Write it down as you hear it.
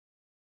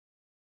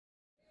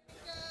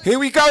Here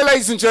we go,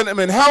 ladies and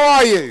gentlemen. How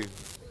are you?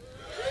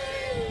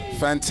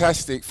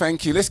 Fantastic.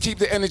 Thank you. Let's keep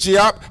the energy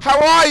up. How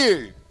are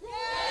you?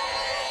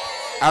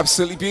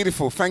 Absolutely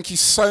beautiful. Thank you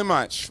so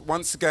much.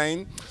 Once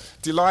again,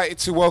 delighted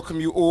to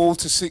welcome you all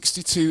to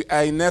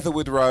 62A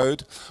Netherwood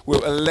Road, where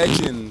a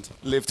legend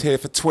lived here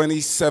for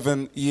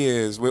 27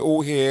 years. We're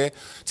all here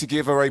to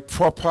give her a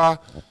proper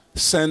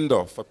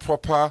send-off, a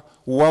proper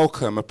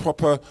welcome, a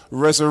proper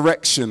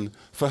resurrection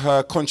for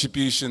her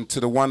contribution to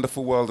the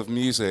wonderful world of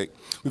music.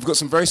 We've got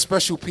some very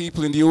special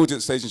people in the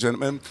audience, ladies and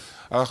gentlemen,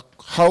 a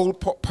whole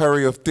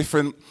potpourri of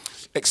different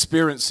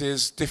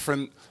experiences,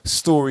 different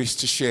stories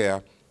to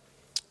share.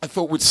 I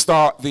thought we'd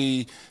start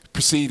the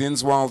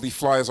proceedings while the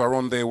flyers are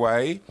on their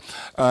way.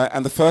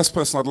 And the first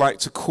person I'd like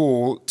to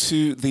call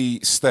to the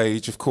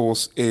stage, of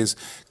course, is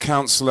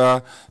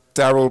Councillor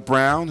Darryl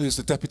Brown, who's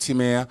the Deputy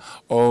Mayor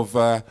of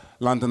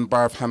London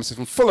Borough of Hammersmith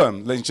and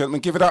Fulham. Ladies and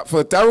gentlemen, give it up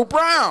for Darryl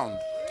Brown.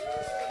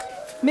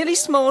 Millie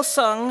Small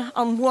sung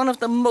on one of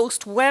the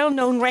most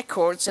well-known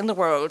records in the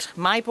world,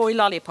 My Boy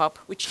Lolliipop,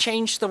 which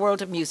changed the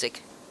world of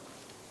music.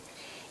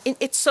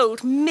 It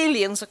sold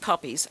millions of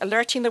copies,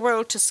 alerting the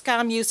world to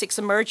ska music's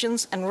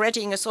emergence and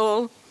readying us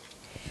all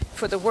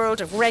for the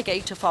world of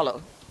reggae to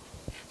follow.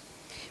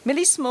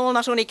 Millie Small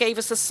not only gave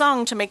us a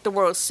song to make the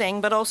world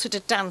sing, but also to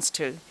dance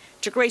to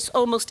grace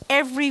almost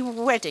every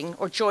wedding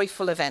or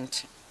joyful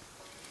event.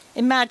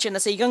 Imagine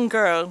as a young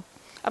girl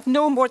of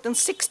no more than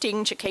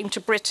 16, she came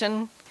to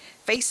Britain,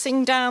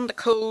 facing down the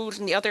cold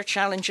and the other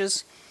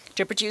challenges,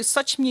 to produce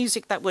such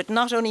music that would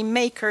not only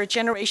make her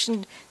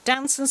generation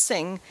dance and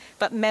sing,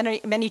 but many,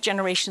 many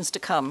generations to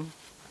come.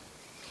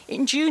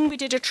 In June, we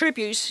did a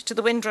tribute to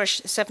the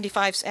Windrush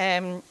 75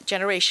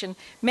 generation,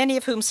 many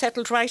of whom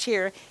settled right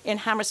here in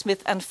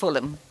Hammersmith and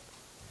Fulham.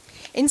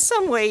 In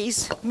some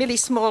ways, Millie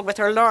Small, with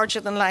her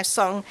larger-than-life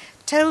song,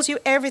 tells you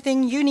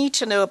everything you need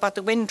to know about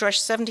the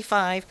Windrush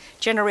 75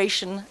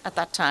 generation at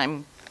that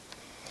time.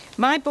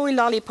 My Boy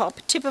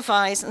Lolliipop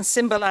typifies and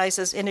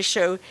symbolises in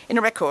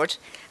a record,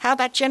 how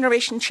that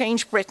generation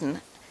changed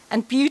Britain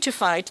and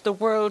beautified the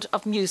world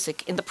of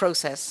music in the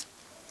process.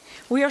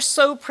 We are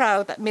so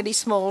proud that Millie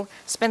Small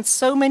spent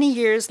so many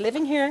years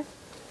living here,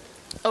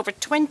 over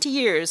 20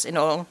 years in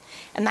all,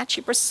 and that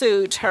she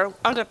pursued her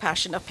other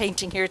passion of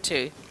painting here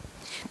too.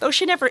 Though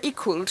she never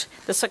equalled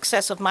the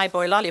success of My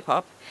Boy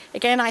Lolliipop,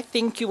 again I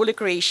think you will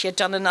agree she had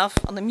done enough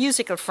on the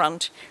musical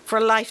front for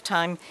a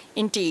lifetime,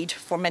 indeed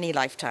for many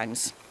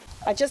lifetimes.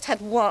 I just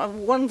had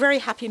one very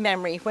happy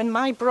memory. When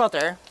my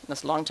brother,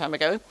 that's a long time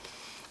ago,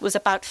 was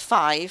about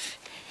 5,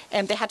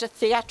 and they had a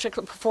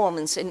theatrical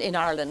performance in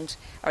Ireland,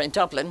 or in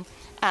Dublin,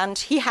 and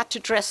he had to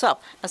dress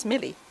up as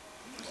Millie.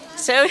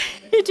 So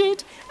he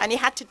did, and he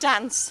had to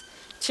dance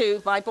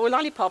to My Boy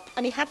Lolliipop,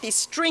 and he had these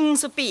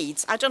strings of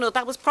beads. I don't know,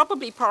 that was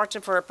probably part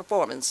of her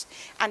performance.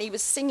 And he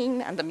was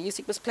singing, and the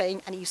music was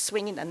playing, and he was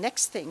swinging, and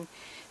next thing,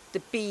 the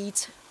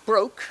beads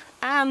broke,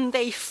 and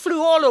they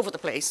flew all over the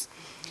place.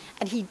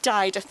 And he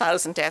died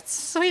 1,000 deaths.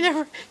 So he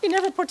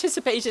never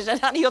participated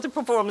in any other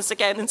performance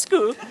again in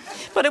school.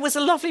 But it was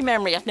a lovely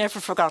memory. I've never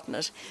forgotten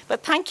it.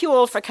 But thank you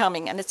all for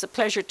coming, and it's a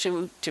pleasure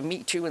to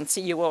meet you and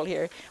see you all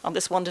here on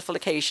this wonderful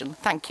occasion.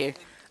 Thank you.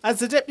 As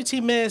the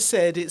Deputy Mayor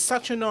said, it's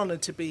such an honour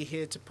to be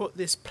here to put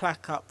this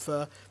plaque up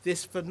for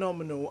this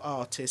phenomenal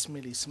artist,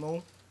 Millie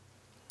Small.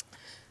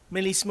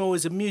 Millie Small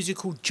is a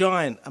musical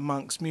giant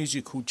amongst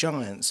musical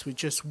giants. With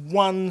just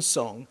one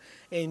song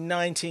in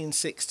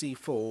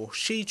 1964,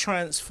 she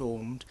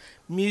transformed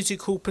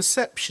musical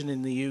perception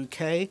in the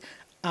UK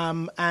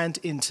and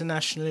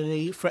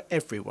internationally for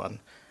everyone.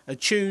 A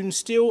tune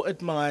still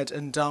admired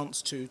and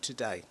danced to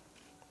today.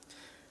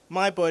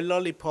 My Boy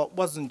Lolliipop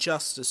wasn't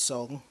just a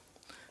song,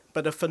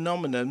 but a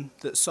phenomenon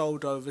that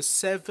sold over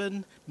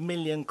 7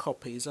 million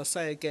copies. I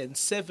say again,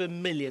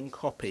 7 million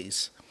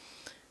copies.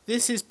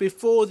 This is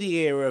before the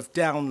era of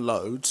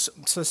downloads,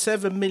 so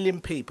 7 million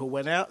people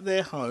went out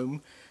their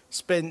home,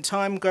 spent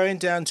time going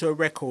down to a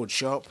record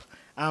shop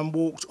and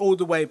walked all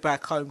the way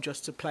back home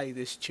just to play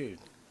this tune.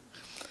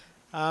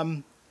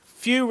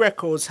 Few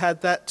records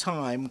had that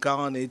time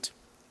garnered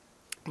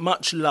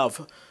much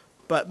love,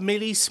 but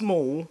Millie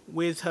Small,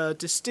 with her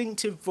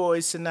distinctive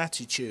voice and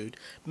attitude,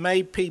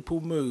 made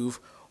people move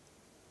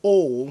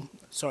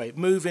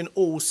in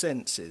all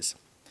senses.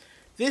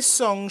 This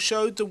song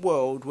showed the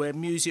world where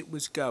music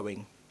was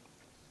going,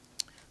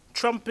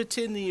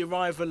 trumpeting the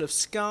arrival of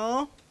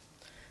ska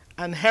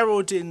and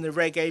heralding the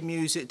reggae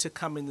music to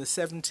come in the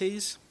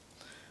 70s.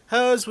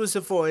 Hers was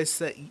a voice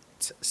that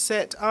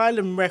set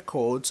Island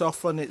Records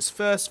off on its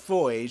first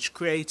voyage,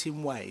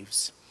 creating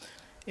waves.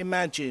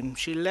 Imagine,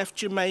 she left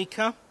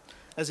Jamaica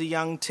as a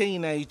young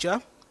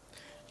teenager.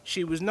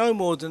 She was no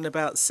more than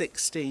about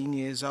 16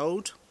 years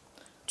old,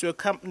 to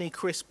accompany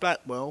Chris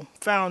Blackwell,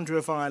 founder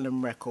of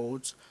Island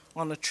Records,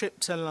 on a trip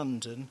to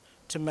London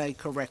to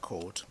make a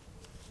record.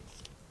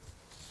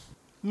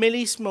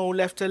 Millie Small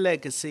left a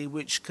legacy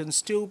which can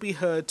still be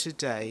heard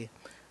today,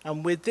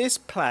 and with this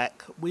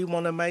plaque we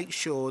want to make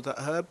sure that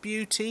her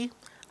beauty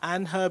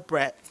and her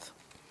breadth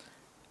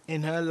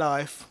in her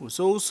life was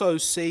also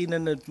seen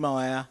and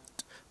admired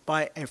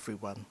by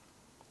everyone.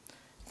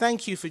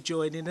 thank you for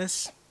joining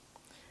us,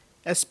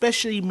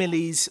 especially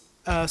Millie's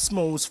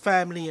Small's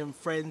family and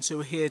friends who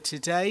are here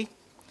today.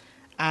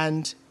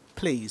 And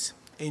please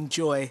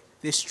enjoy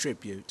this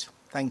tribute.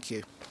 Thank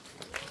you.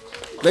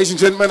 Ladies and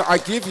gentlemen, I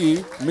give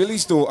you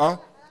Millie's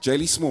daughter,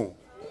 Jaylee Small.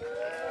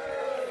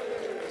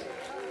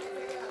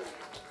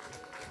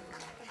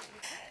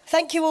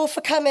 Thank you all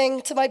for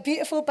coming to my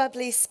beautiful,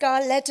 bubbly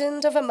scar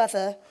legend of a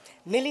mother,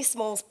 Millie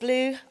Small's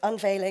blue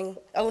unveiling.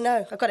 Oh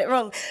no, I got it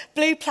wrong.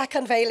 Blue plaque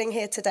unveiling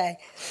here today.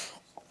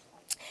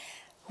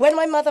 When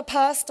my mother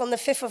passed on the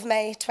 5th of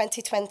May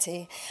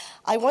 2020,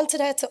 I wanted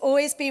her to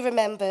always be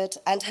remembered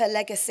and her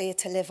legacy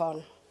to live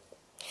on.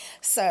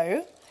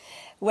 So,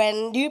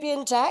 when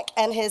Nubian Jack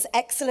and his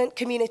excellent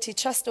community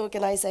trust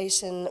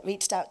organisation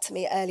reached out to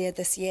me earlier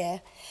this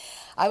year,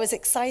 I was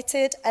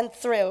excited and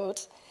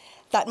thrilled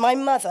that my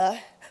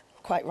mother,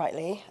 quite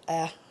rightly,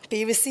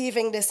 be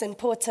receiving this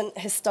important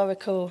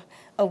historical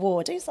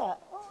award. Who's that?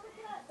 Oh,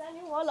 look at that,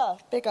 Daniel Waller,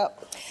 big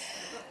up.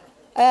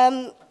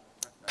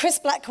 Chris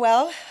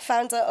Blackwell,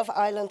 founder of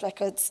Island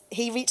Records,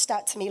 he reached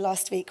out to me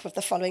last week with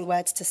the following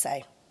words to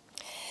say.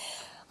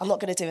 I'm not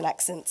going to do an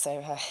accent,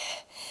 so...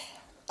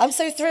 I'm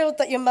so thrilled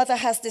that your mother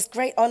has this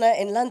great honour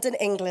in London,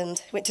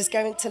 England, which is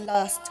going to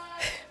last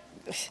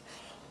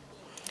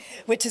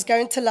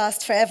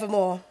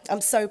forevermore.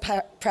 I'm so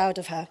proud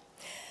of her.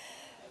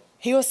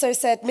 He also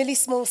said Millie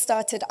Small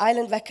started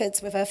Island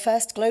Records with her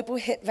first global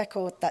hit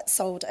record that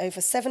sold over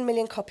 7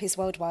 million copies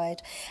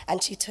worldwide,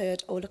 and she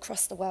toured all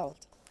across the world.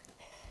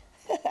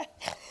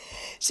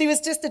 She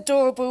was just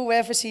adorable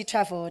wherever she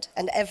travelled,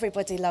 and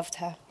everybody loved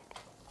her.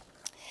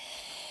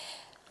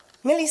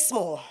 Millie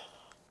Small.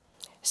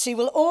 She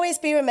will always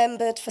be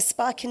remembered for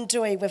sparking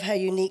joy with her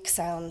unique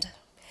sound.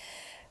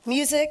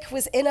 Music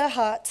was in her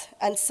heart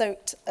and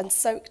soaked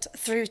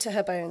through to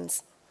her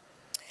bones.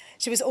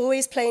 She was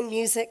always playing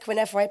music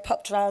whenever I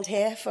popped round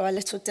here for our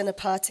little dinner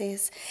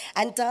parties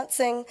and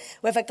dancing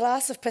with a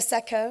glass of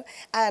Prosecco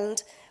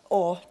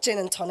or gin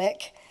and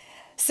tonic,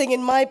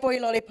 singing My Boy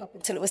Lolliipop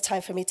until it was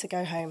time for me to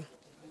go home.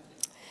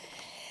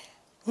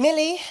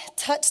 Millie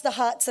touched the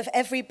hearts of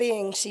every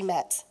being she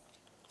met,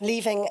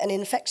 leaving an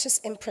infectious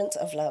imprint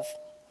of love,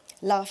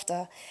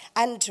 laughter,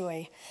 and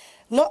joy,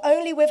 not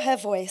only with her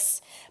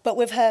voice, but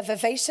with her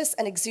vivacious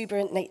and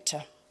exuberant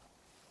nature.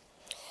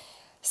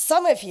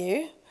 Some of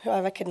you, who I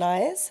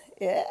recognise,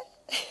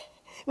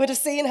 would have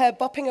seen her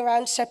bopping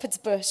around Shepherd's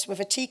Bush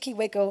with a cheeky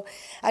wiggle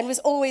and was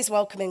always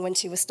welcoming when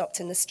she was stopped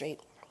in the street.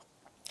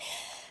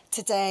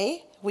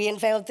 Today, we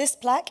unveiled this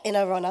plaque in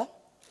her honour,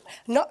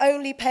 not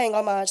only paying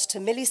homage to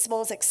Millie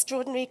Small's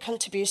extraordinary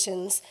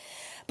contributions,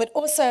 but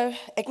also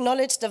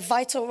acknowledge the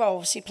vital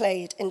role she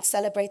played in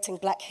celebrating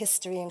Black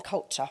history and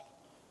culture.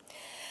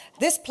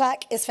 This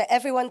plaque is for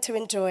everyone to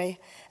enjoy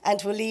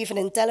and will leave an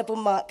indelible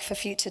mark for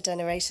future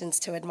generations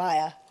to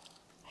admire.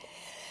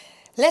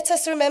 Let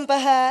us remember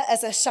her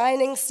as a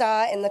shining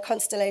star in the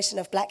constellation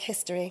of Black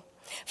history,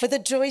 for the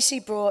joy she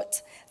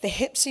brought, the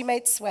hips she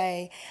made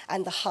sway,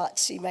 and the heart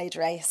she made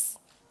race.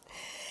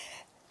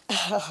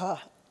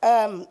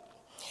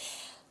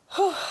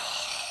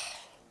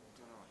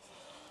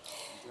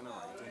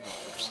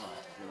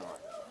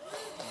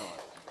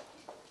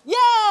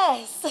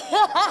 Yes!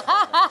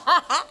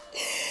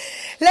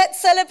 Let's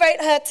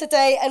celebrate her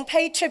today and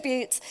pay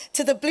tribute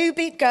to the Blue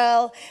Beat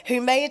girl who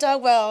made our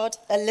world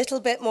a little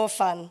bit more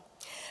fun.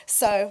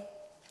 So,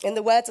 in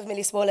the words of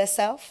Millie Small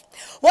herself,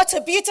 what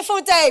a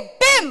beautiful day,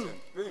 bim!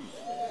 Bim.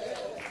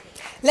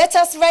 Let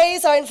us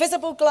raise our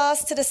invisible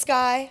glass to the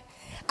sky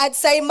and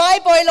say, my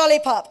boy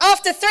Lolliipop.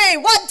 After 3,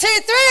 1, 2,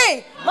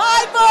 3,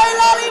 my boy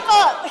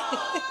Lolliipop.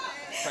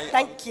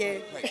 Thank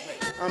you.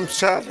 I'm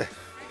sad,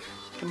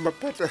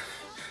 but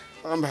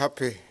I'm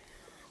happy.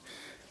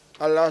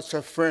 I lost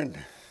a friend.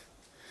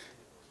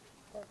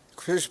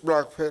 Chris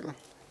Blackwell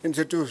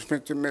introduced me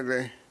to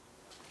Millie,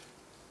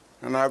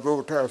 and I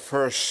wrote her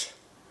first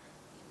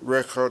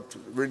record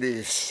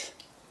release.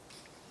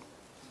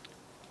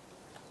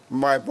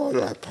 My Boy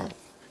Lolliipop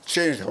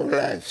changed our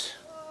lives.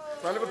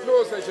 Round of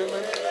applause, ladies and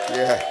gentlemen.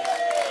 Yeah.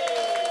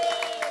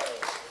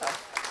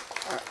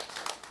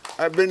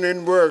 I've been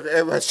in work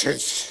ever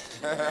since.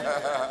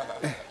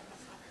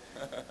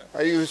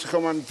 I used to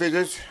come and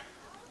visit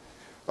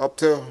up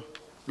to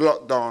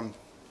lockdown.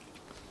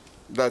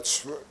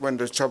 That's when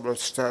the trouble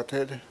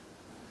started.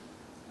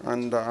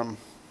 And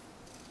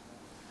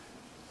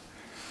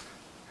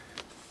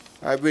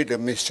I really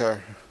miss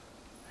her.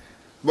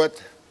 But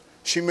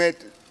she made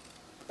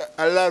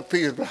a lot of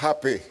people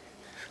happy.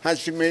 And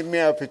she made me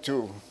happy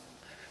too.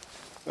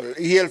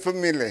 Hail for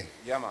Millie.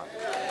 Yeah, man.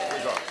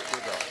 Good job,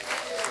 good job.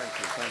 Thank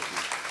you, thank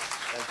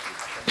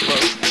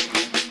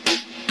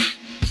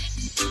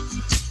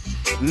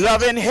you.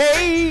 Love and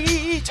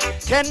hate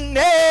can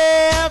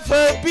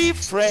never be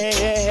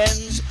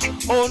friends.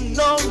 Oh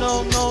no,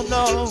 no, no,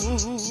 no.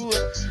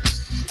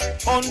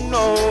 Oh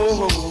no.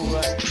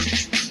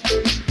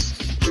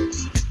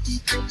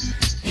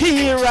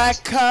 Here I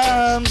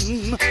come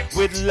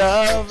with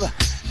love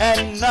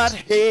and not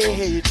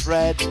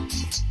hatred.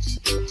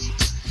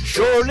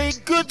 Surely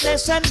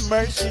goodness and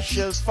mercy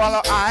shall follow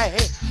I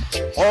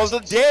all the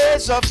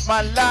days of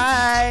my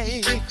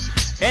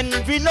life.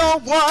 Envy no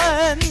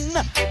one,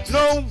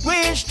 no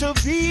wish to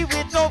be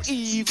with no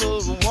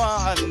evil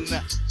one.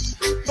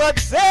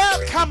 But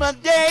there'll come a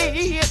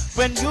day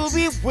when you'll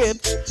be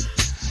whipped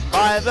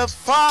by the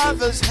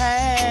Father's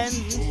hand.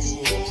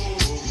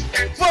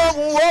 Whoa,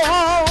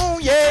 whoa,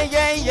 yeah,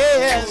 yeah,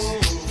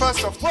 yes.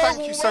 First off,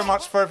 thank you so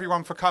much for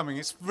everyone for coming.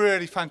 It's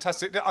really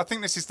fantastic. I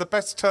think this is the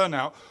best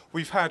turnout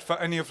we've had for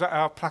any of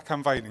our plaque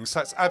unveilings, so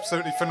that's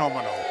absolutely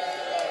phenomenal.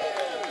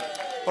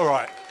 All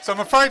right, so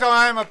I'm afraid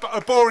I am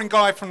a boring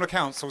guy from the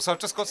council, so I've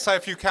just got to say a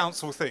few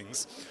council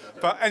things.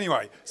 But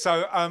anyway,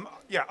 so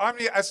yeah,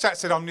 as Jack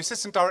said, I'm the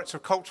Assistant Director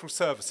of Cultural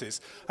Services,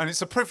 and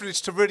it's a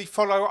privilege to really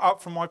follow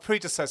up from my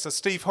predecessor,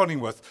 Steve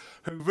Hollingworth,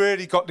 who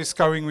really got this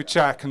going with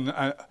Jack,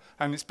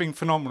 and it's been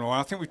phenomenal. And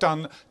I think we've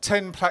done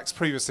 10 plaques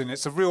previously, and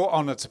it's a real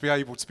honour to be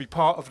able to be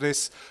part of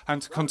this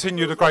and to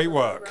continue the great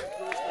work.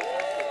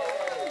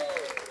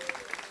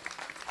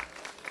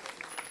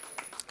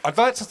 I'd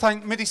like to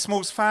thank Millie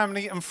Small's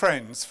family and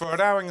friends for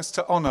allowing us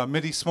to honour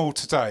Millie Small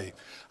today.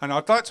 And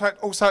I'd like to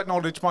also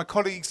acknowledge my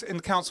colleagues in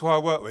the council I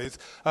work with,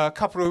 a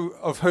couple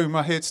of whom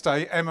are here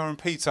today, Emma and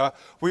Peter.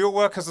 We all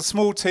work as a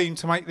small team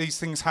to make these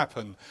things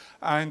happen.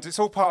 And it's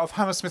all part of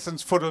Hammersmith and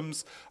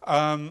Fulham's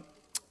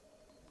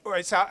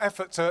it's our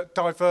effort to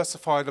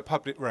diversify the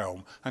public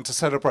realm and to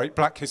celebrate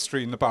black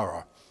history in the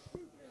borough.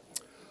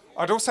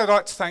 I'd also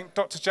like to thank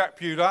Dr. Jack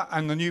Bueller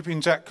and the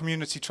Nubian Jack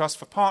Community Trust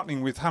for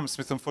partnering with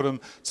Hammersmith and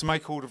Fulham to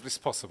make all of this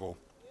possible.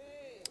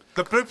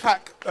 The blue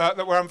plaque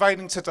that we're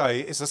unveiling today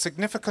is a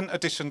significant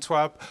addition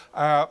to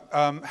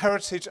our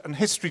heritage and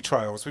history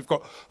trails. We've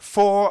got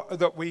 4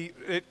 that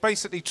it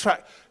basically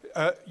track.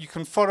 You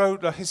can follow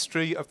the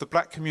history of the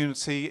black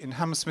community in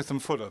Hammersmith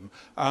and Fulham,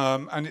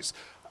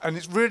 and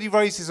it really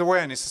raises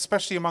awareness,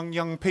 especially among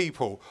young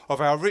people,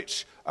 of our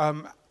rich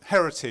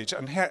heritage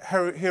and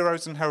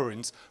heroes and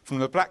heroines from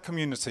the black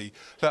community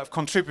that have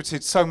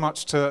contributed so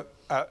much to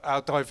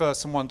our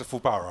diverse and wonderful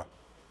borough.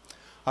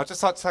 I'd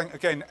just like to thank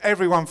again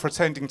everyone for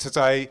attending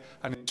today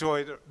and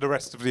enjoy the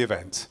rest of the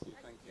event.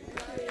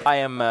 I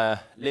am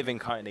living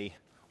currently,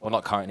 well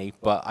not currently,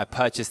 but I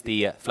purchased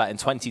the flat in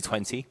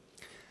 2020.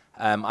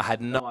 I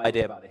had no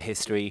idea about the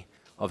history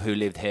of who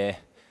lived here.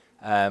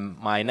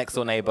 My next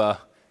door neighbour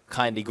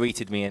kindly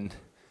greeted me and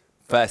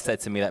first said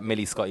to me that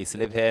Millie Scott used to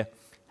live here,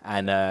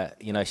 and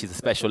you know, she's a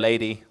special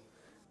lady.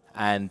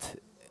 And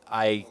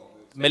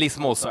Millie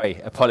Small, sorry,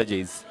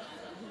 apologies.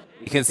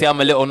 You can see I'm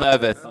a little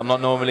nervous. I'm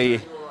not normally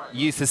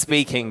used to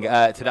speaking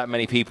to that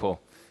many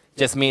people,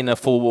 just me in the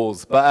 4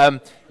 walls.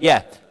 But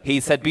yeah, he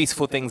said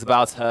beautiful things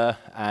about her,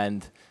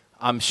 and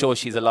I'm sure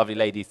she's a lovely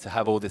lady. To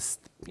have all this,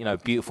 you know,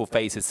 beautiful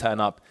faces turn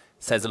up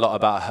says a lot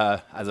about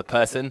her as a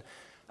person.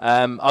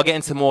 I'll get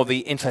into more of the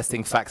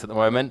interesting facts at the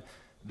moment.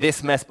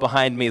 This mess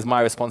behind me is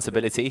my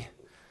responsibility.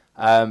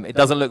 It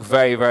doesn't look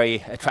very,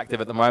 very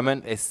attractive at the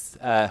moment. It's,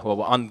 well,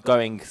 we're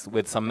ongoing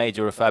with some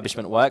major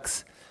refurbishment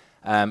works.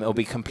 It'll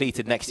be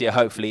completed next year,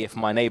 hopefully, if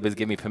my neighbours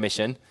give me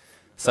permission.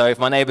 So if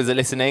my neighbours are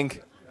listening,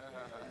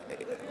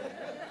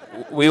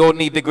 we all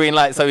need the green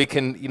light so we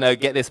can, you know,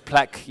 get this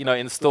plaque, you know,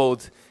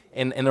 installed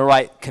in the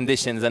right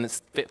conditions and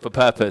it's fit for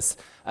purpose.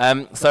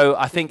 So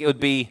I think it would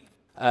be,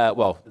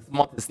 well, the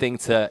smartest thing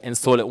to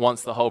install it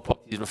once the whole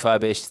property is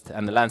refurbished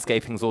and the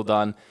landscaping's all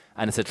done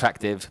and it's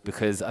attractive,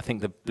 because I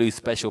think the blue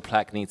special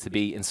plaque needs to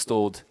be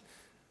installed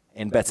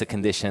in better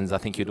conditions. I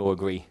think you'd all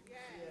agree.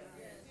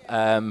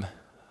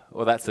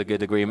 Well, that's a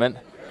good agreement.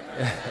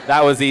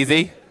 That was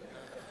easy.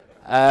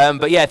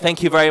 But yeah,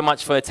 thank you very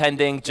much for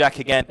attending. Jack,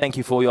 again, thank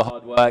you for all your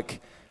hard work.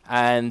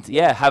 And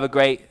yeah, have a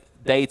great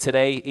day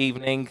today,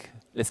 evening.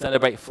 Let's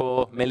celebrate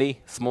for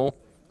Millie Small.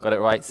 Got it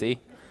right, see?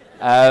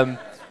 And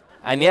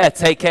yeah,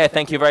 take care.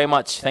 Thank you very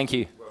much. Thank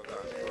you.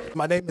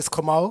 My name is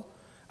Kamal,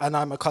 and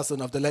I'm a cousin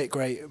of the late,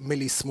 great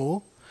Millie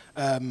Small.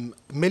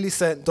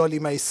 Millicent Dolly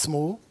Mae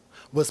Small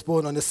was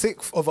born on the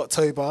 6th of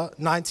October,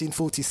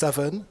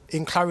 1947,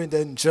 in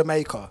Clarendon,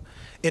 Jamaica,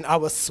 in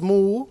our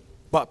small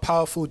but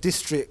powerful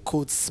district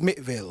called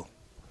Smithville.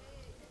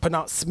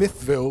 Pronounced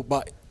Smithville,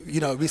 but, you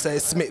know, we say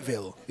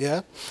Smithville,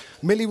 yeah?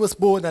 Millie was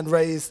born and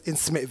raised in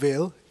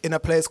Smithville in a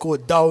place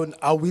called Down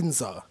a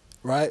Windsor,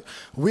 right?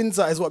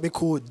 Windsor is what we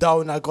call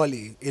Down a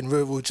Gully in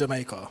rural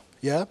Jamaica,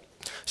 yeah?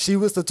 She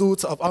was the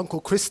daughter of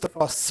Uncle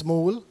Christopher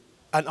Small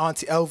and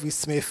Auntie Elvie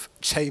Smith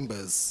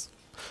Chambers,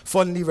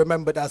 fondly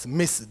remembered as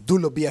Miss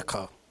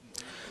Dulubieka.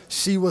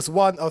 She was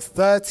one of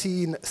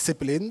 13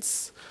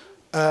 siblings,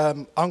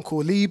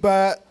 Uncle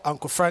Liebert,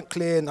 Uncle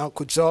Franklin,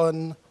 Uncle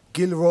John,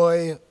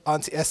 Gilroy,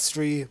 Auntie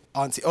Estrie,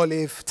 Auntie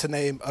Olive, to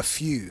name a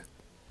few.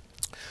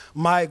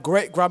 My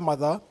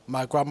great-grandmother,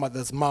 my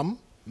grandmother's mum,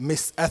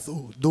 Miss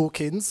Ethel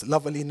Dawkins,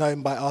 lovingly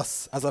known by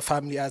us as a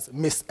family as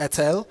Miss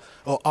Ethel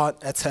or Aunt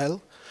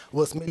Ethel,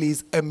 was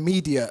Millie's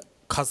immediate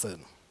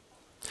cousin.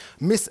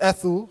 Miss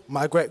Ethel,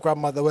 my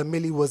great-grandmother, when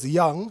Millie was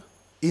young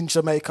in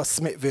Jamaica,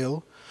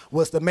 Smithville,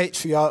 was the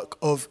matriarch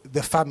of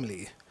the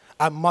family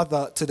and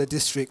mother to the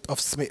district of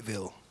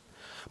Smithville.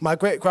 My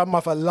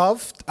great-grandmother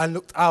loved and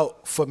looked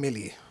out for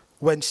Millie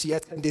when she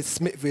attended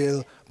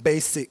Smithville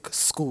Basic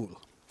School,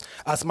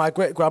 as my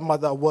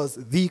great-grandmother was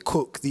the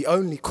cook, the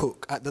only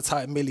cook at the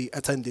time Millie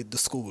attended the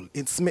school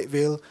in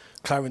Smithville,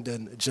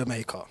 Clarendon,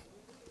 Jamaica.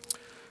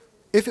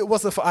 If it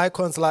wasn't for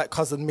icons like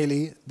Cousin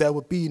Millie, there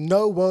would be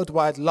no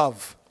worldwide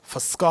love for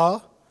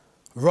ska,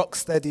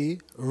 rocksteady,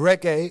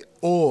 reggae,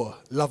 or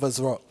lovers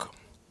rock.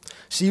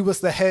 She was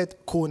the head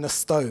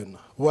cornerstone,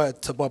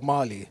 word to Bob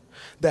Marley,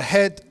 the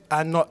head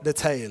and not the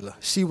tail.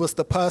 She was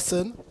the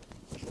person,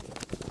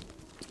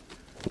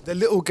 the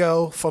little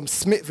girl from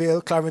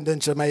Smithville, Clarendon,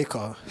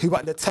 Jamaica, who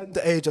at the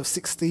tender age of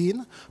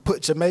 16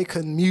 put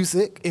Jamaican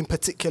music, in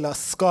particular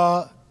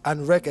ska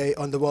and reggae,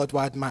 on the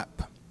worldwide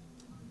map.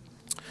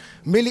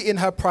 Millie in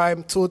her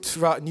prime toured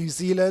throughout New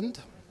Zealand,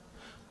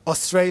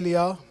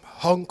 Australia,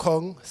 Hong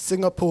Kong,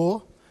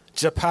 Singapore,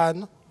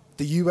 Japan,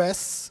 the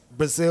US,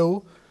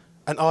 Brazil,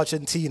 and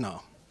Argentina.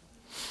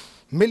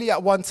 Millie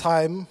at one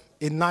time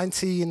in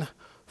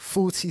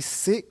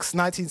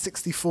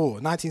 1964,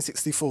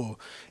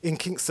 in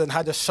Kingston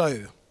had a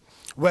show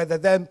where the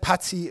then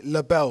Patti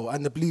LaBelle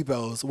and the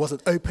Bluebells was an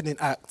opening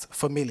act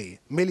for Millie.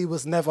 Millie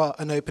was never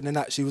an opening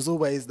act, she was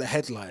always the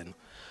headline,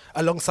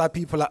 alongside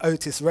people like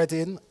Otis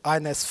Redding,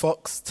 Inez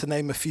Fox, to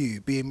name a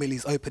few, being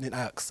Millie's opening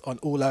acts on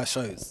all her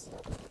shows.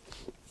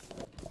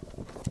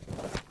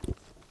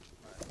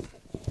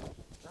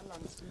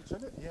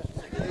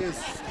 It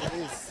is.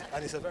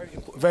 And it's a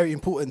very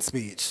important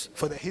speech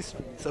for the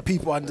history, so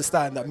people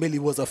understand that Millie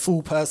was a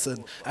full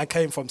person and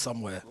came from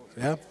somewhere.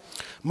 Yeah.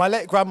 My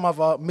late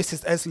grandmother,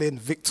 Mrs. Eslin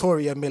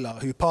Victoria Miller,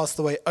 who passed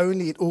away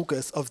only in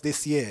August of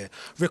this year,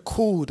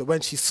 recalled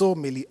when she saw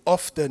Millie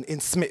often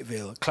in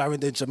Smithville,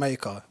 Clarendon,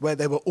 Jamaica, where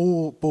they were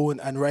all born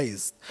and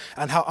raised,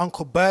 and how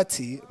Uncle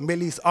Bertie,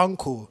 Millie's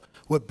uncle,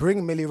 would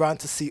bring Millie round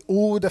to see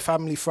all the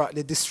family throughout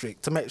the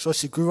district to make sure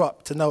she grew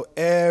up to know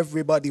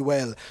everybody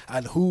well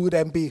and who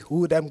them be,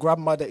 who them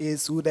grandmother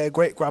is, who their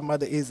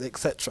great-grandmother is,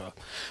 etc.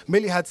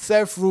 Millie had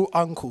several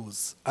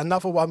uncles.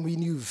 Another one we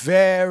knew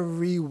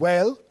very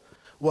well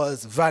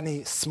was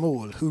Vanny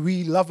Small, who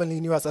we lovingly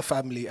knew as a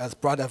family as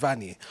Brother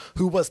Vanny,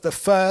 who was the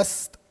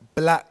first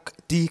black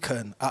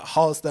deacon at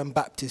Harlesden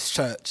Baptist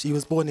Church. He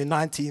was born in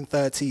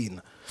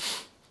 1913.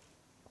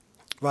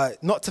 Right,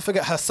 not to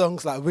forget her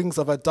songs like Wings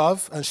of a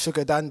Dove and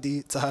Sugar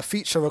Dandy, to her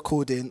feature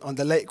recording on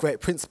the late great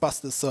Prince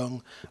Buster's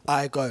song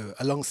I Go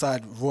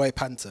alongside Roy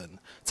Panton,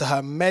 to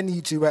her many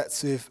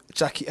duets with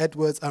Jackie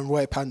Edwards and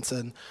Roy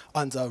Panton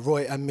under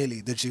Roy and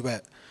Millie, the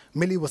duet.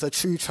 Millie was a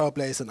true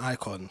trailblazer and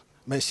icon.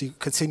 May she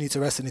continue to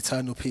rest in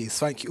eternal peace.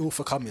 Thank you all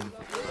for coming.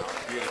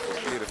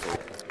 Beautiful, beautiful.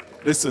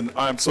 Listen,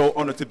 I'm so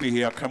honoured to be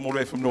here. I came all the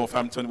way from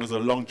Northampton. It was a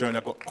long journey. I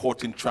got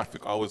caught in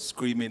traffic. I was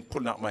screaming,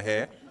 pulling out my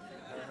hair.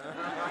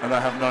 And I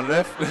have none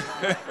left.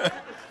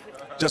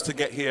 Just to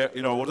get here,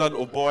 you know, I was a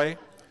little boy.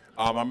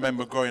 I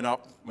remember growing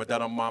up, my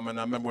dad and mum, and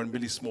I remember when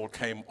Millie Small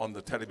came on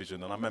the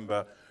television, and I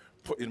remember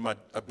putting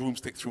a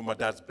broomstick through my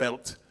dad's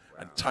belt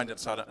and tying it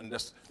inside and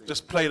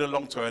just played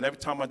along to her. And every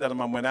time my dad and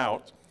mum went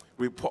out,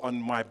 we put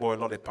on My Boy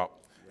Lolliipop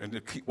and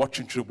we'd keep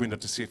watching through the window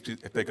to see if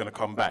they're going to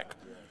come back.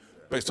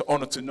 But it's an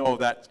honour to know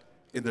that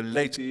in the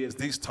later years,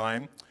 this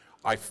time,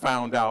 I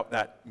found out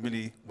that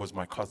Millie was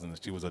my cousin.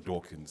 She was a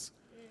Dawkins.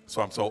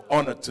 So I'm so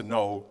honored to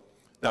know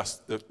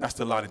that's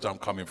the lineage I'm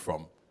coming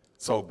from.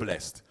 So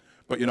blessed.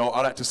 But you know,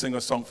 I like to sing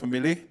a song for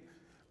Millie.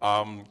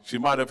 She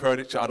might have heard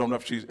it. I don't know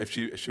if she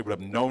would have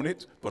known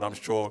it, but I'm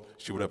sure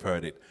she would have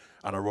heard it.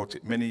 And I wrote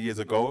it many years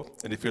ago.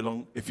 And if you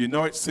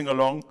know it, sing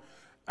along.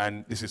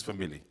 And this is for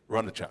Millie.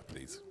 Run the chat,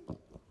 please.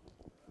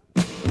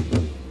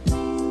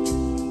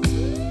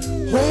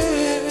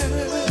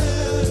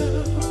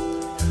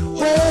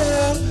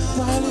 Well,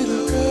 my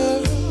little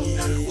girl,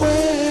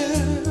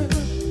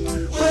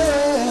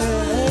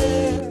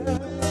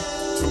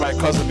 To my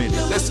cousin Millie,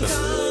 listen,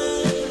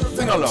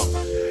 sing along.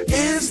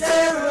 is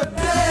there a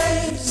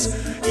place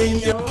in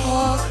your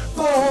heart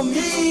for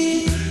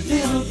me,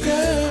 little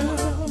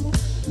girl?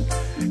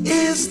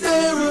 Is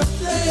there a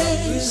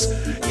place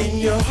in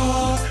your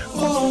heart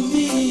for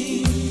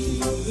me?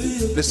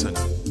 Listen.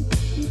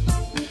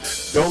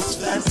 Those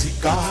fancy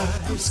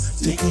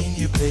guys taking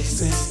you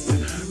places,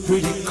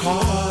 pretty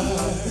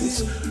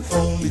cars,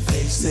 only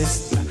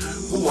faces.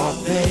 Who are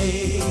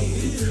they?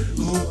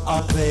 Who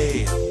are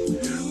they?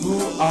 Who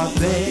are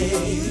they?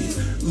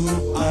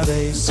 Who are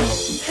they? So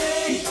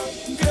hey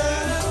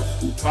girl,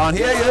 Can't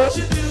hear you. what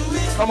you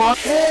doing? Come on.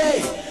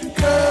 Hey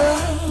girl,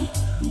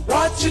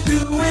 what you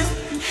doing?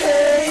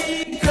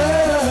 Hey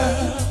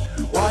girl,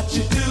 what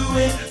you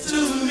doing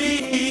to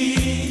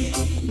me?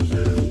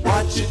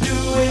 What you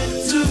doing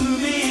to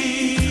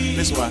me?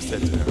 This is what I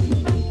said to her.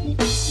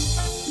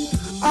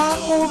 I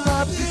hold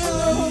my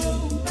pillow.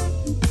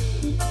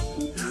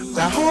 I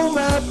hold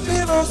my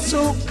pillow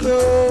so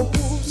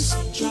close.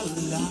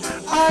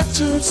 I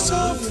turn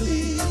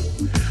softly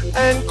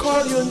and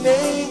call your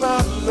name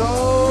out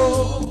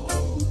low.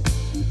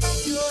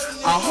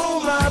 I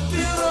hold my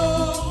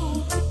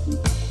pillow.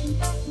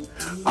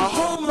 I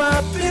hold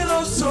my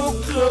pillow so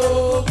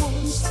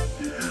close.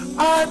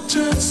 I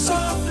turn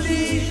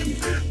softly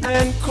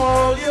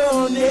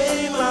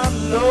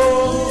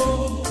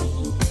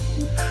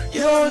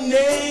your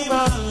name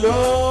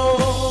alone.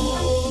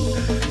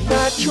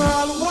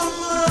 Natural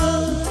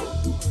woman,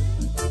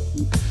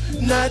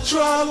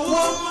 natural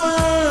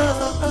woman,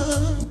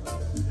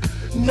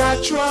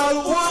 natural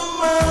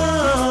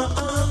woman,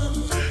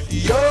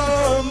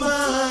 you're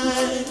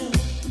mine.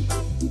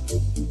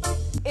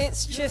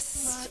 It's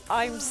just,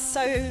 I'm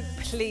so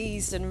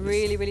pleased and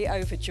really, really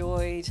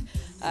overjoyed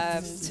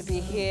to be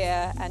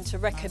here and to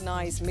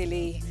recognise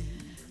Millie,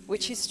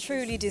 which is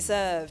truly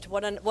deserved.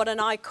 What an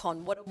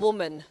icon, what a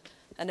woman,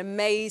 an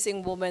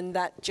amazing woman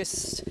that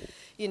just,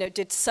 you know,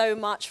 did so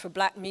much for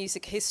black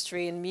music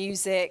history and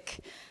music,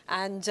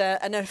 and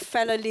a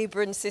fellow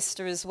Libran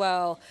sister as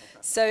well.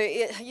 So,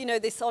 you know,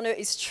 this honour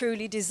is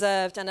truly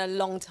deserved and a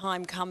long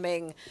time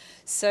coming.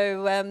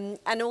 So,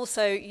 and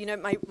also, you know,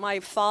 my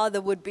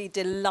father would be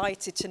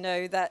delighted to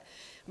know that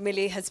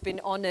Millie has been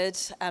honoured,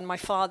 and my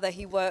father,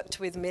 he worked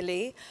with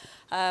Millie.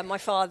 My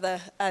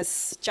father,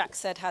 as Jack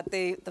said, had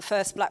the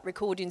first black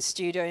recording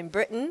studio in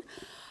Britain,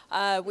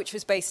 which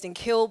was based in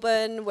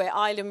Kilburn, where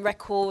Island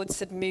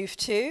Records had moved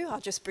to. I'll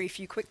just brief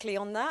you quickly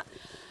on that.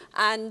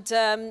 And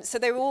so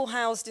they were all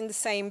housed in the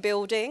same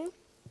building.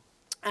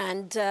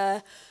 And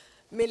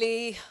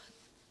Millie,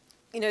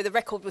 you know, the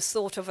record was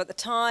thought of at the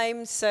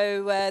time,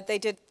 so they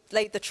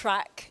laid the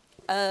track.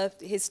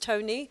 Here's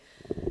Tony,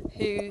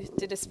 who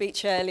did a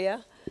speech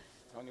earlier.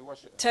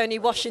 Tony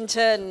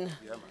Washington.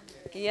 Yeah,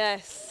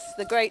 yes,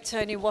 the great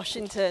Tony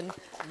Washington.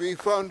 We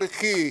found the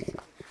key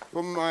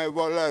from my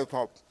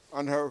Lolliipop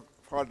on her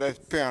father's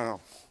piano.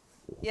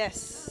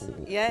 Yes,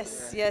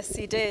 yes, yes,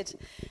 he did.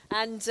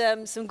 And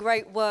some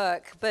great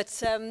work.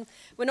 But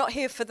we're not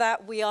here for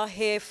that. We are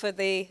here for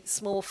the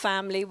small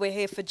family. We're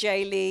here for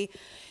Jaylee.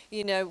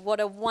 You know, what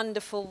a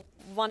wonderful,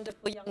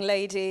 wonderful young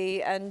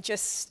lady, and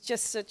just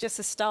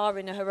a star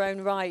in her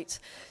own right.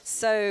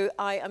 So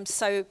I am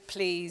so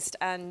pleased,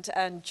 and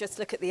just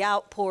look at the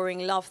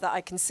outpouring love that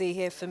I can see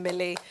here for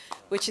Millie,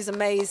 which is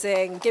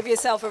amazing. Give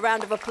yourself a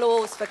round of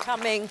applause for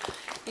coming,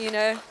 you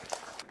know.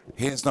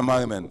 Here's the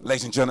moment,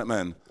 ladies and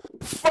gentlemen.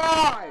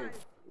 5,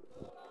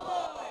 4,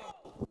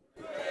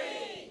 3,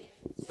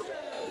 2,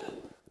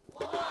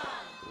 1.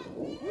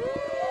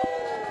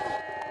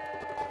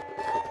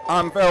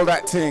 Unveil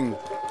that thing.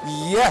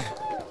 Yeah.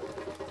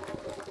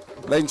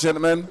 Ladies and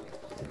gentlemen,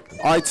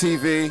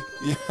 ITV.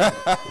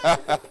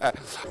 Yeah.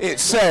 It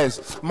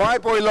says, my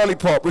boy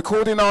Lolliipop,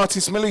 recording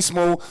artist Millie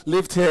Small,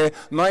 lived here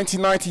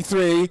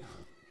 1993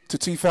 to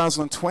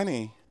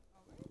 2020,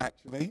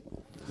 actually.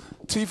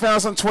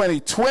 2020,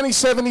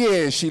 27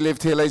 years she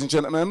lived here, ladies and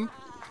gentlemen.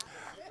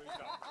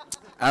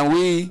 And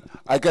we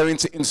are going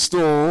to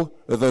install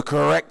the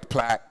correct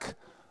plaque,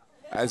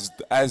 as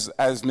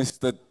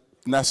Mr.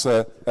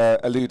 Nasser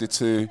alluded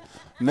to,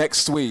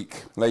 next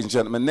week, ladies and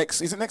gentlemen.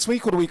 Is it next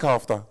week or the week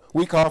after?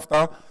 Week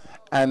after.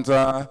 And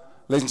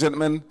ladies and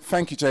gentlemen,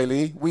 thank you,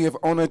 Jaylee. We have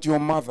honoured your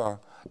mother,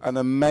 an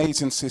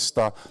amazing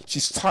sister.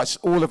 She's touched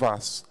all of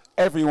us,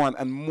 everyone,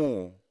 and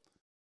more.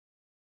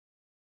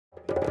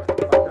 Come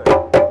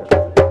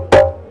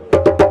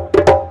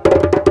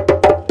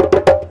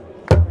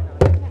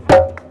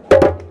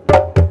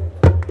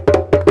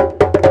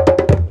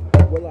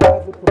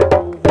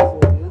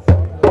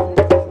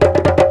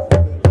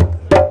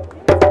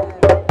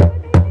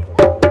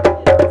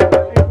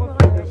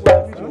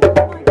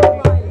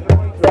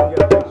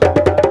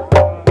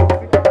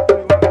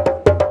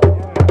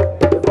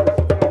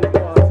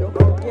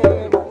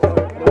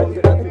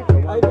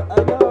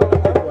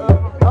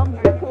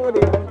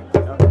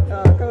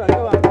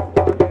on.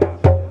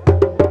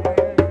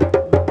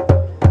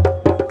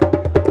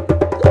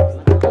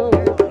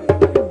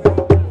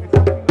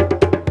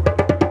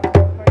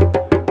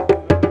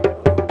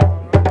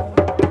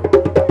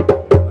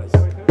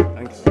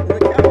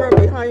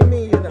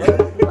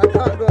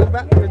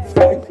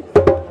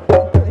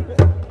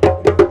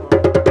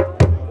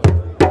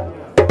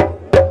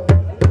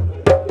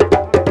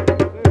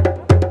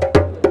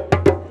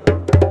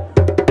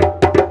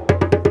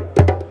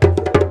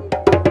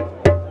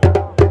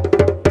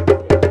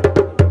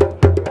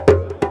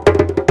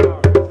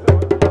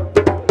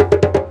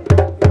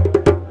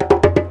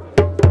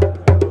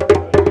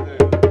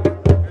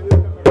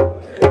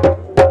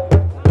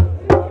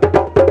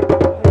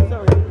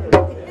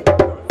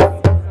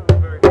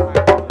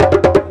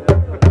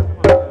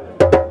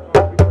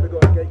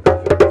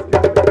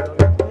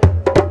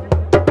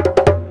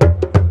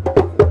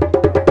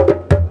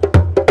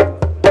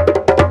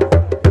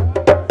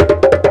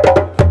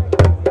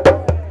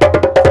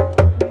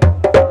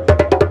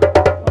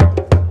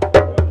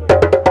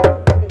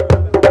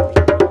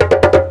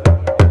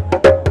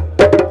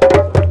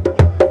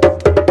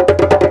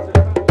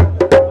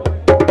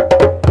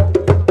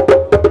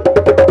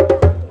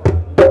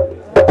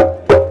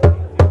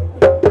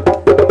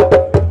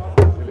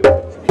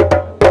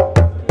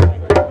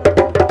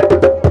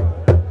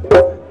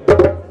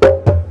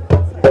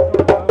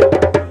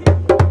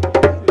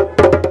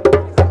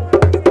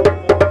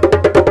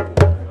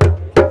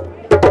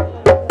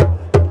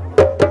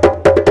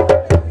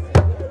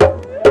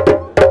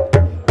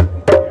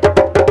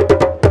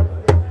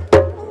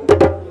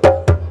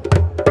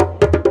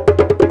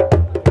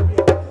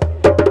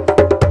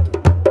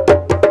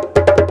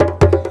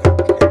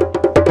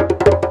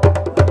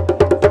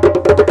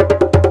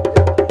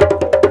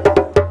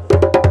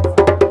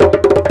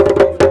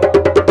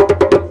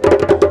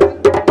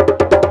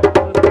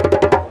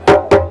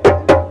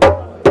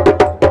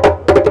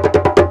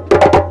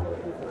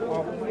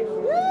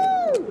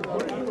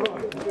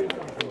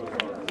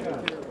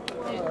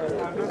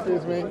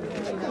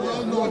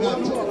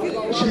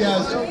 She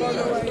has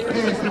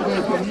paved the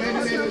way for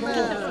many,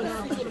 many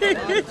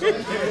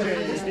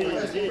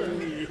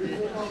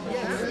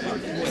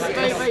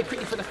Very, very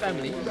pretty for the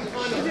family.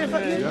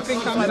 I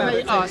think I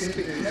may ask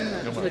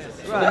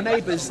the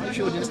neighbours'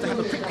 children just to have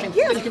a quick drink.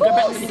 Then you can go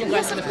back and you can go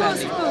out to the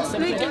family.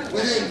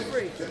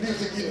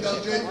 music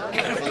industry,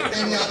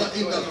 any other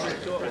industry.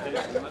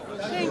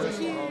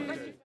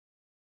 Thank you.